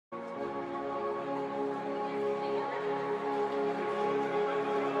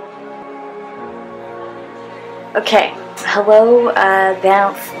Okay, hello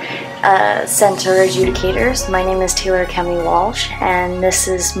Banff Center Adjudicators. My name is Taylor Kemi Walsh, and this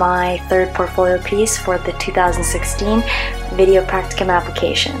is my third portfolio piece for the 2016 video practicum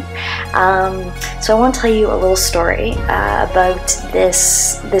application. So I want to tell you a little story about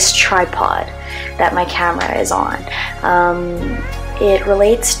this tripod that my camera is on. It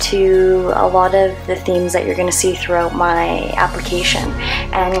relates to a lot of the themes that you're going to see throughout my application,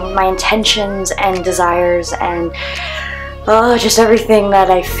 and my intentions and desires and just everything that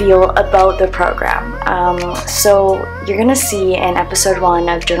I feel about the program. So you're going to see in episode 1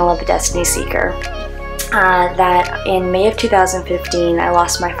 of Journal of a Destiny Seeker that in May of 2015 I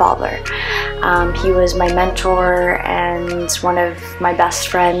lost my father. He was my mentor and one of my best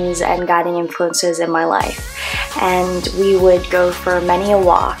friends and guiding influences in my life. And we would go for many a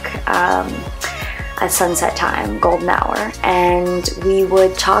walk at sunset time, golden hour, and we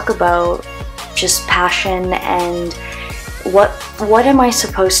would talk about just passion and what am I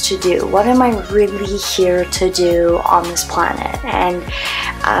supposed to do? What am I really here to do on this planet? And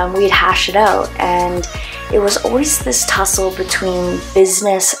we'd hash it out, and it was always this tussle between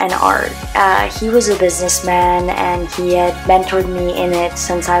business and art. He was a businessman, and he had mentored me in it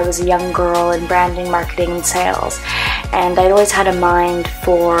since I was a young girl in branding, marketing, and sales. And I'd always had a mind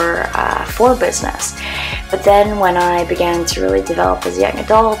for business. But then when I began to really develop as a young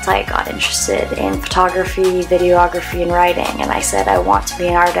adult, I got interested in photography, videography, and writing. And I said, I want to be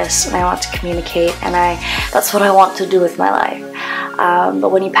an artist, and I want to communicate, and that's what I want to do with my life.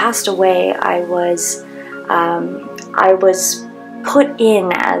 But when he passed away, I was put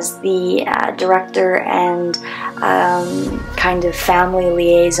in as the director and kind of family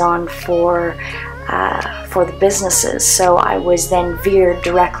liaison for the businesses. So I was then veered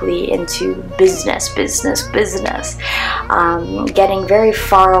directly into business, getting very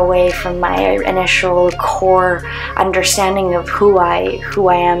far away from my initial core understanding of who I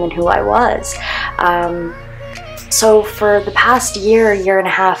am and who I was. So for the past year and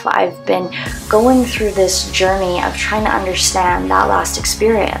a half, I've been going through this journey of trying to understand that last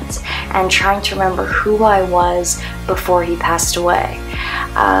experience and trying to remember who I was before he passed away.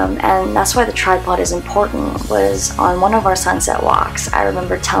 And that's why the tripod is important. Was on one of our sunset walks, I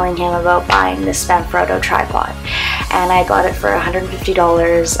remember telling him about buying this Banff tripod, and I got it for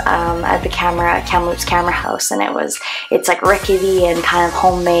 $150 at the Kamloops Camera House, and it's like rickety and kind of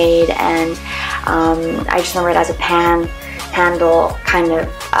homemade, and I just remember it as a pan handle kind of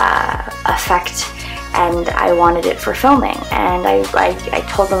effect, and I wanted it for filming. And I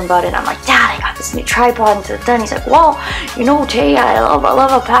told them about it, and I'm like, Dad, I got this new tripod. And then he's like, well, you know, Tay, I love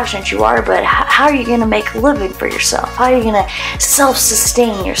how passionate you are, but how are you going to make a living for yourself? How are you going to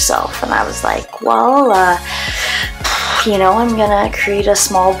self-sustain yourself? And I was like, well, you know, I'm gonna create a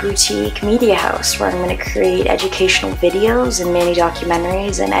small boutique media house where I'm gonna create educational videos and mini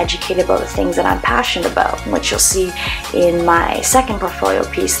documentaries and educate about the things that I'm passionate about, which you'll see in my second portfolio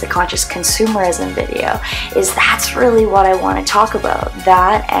piece, the conscious consumerism video. That's really what I want to talk about.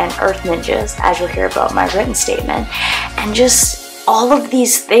 That and Earth Ninjas, as you'll hear about my written statement, and just all of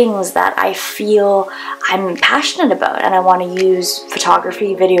these things that I feel I'm passionate about, and I want to use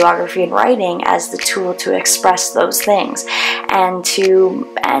photography, videography, and writing as the tool to express those things and to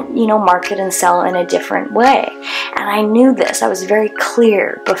you know, market and sell in a different way. And I knew this, I was very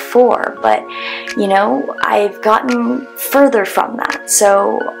clear before, but you know, I've gotten further from that.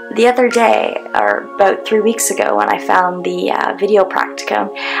 So the other day, or about 3 weeks ago, when I found the video practicum,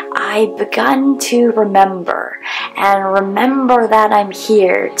 I begun to remember that I'm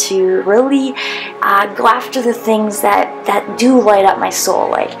here to really go after the things that do light up my soul.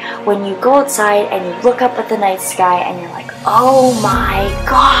 Like when you go outside and you look up at the night sky and you're like, oh my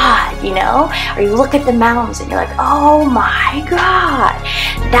God, you know? Or you look at the mountains and you're like, oh my God.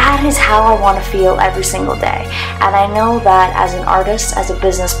 That is how I want to feel every single day. And I know that as an artist, as a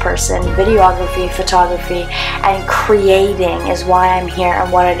business person, videography, photography, and creating is why I'm here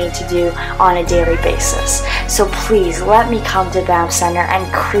and what I need to do on a daily basis. So please let me come to Banff Center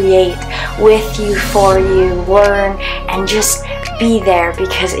and create with you, for you, learn, and just be there,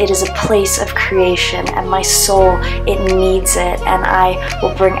 because it is a place of creation and my soul, it needs it, and I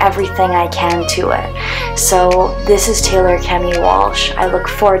will bring everything I can to it. So this is Taylor Kemi Walsh. I look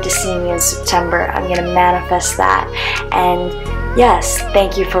forward to seeing you in September. I'm going to manifest that, and yes,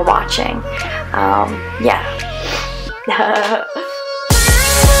 thank you for watching. Yeah.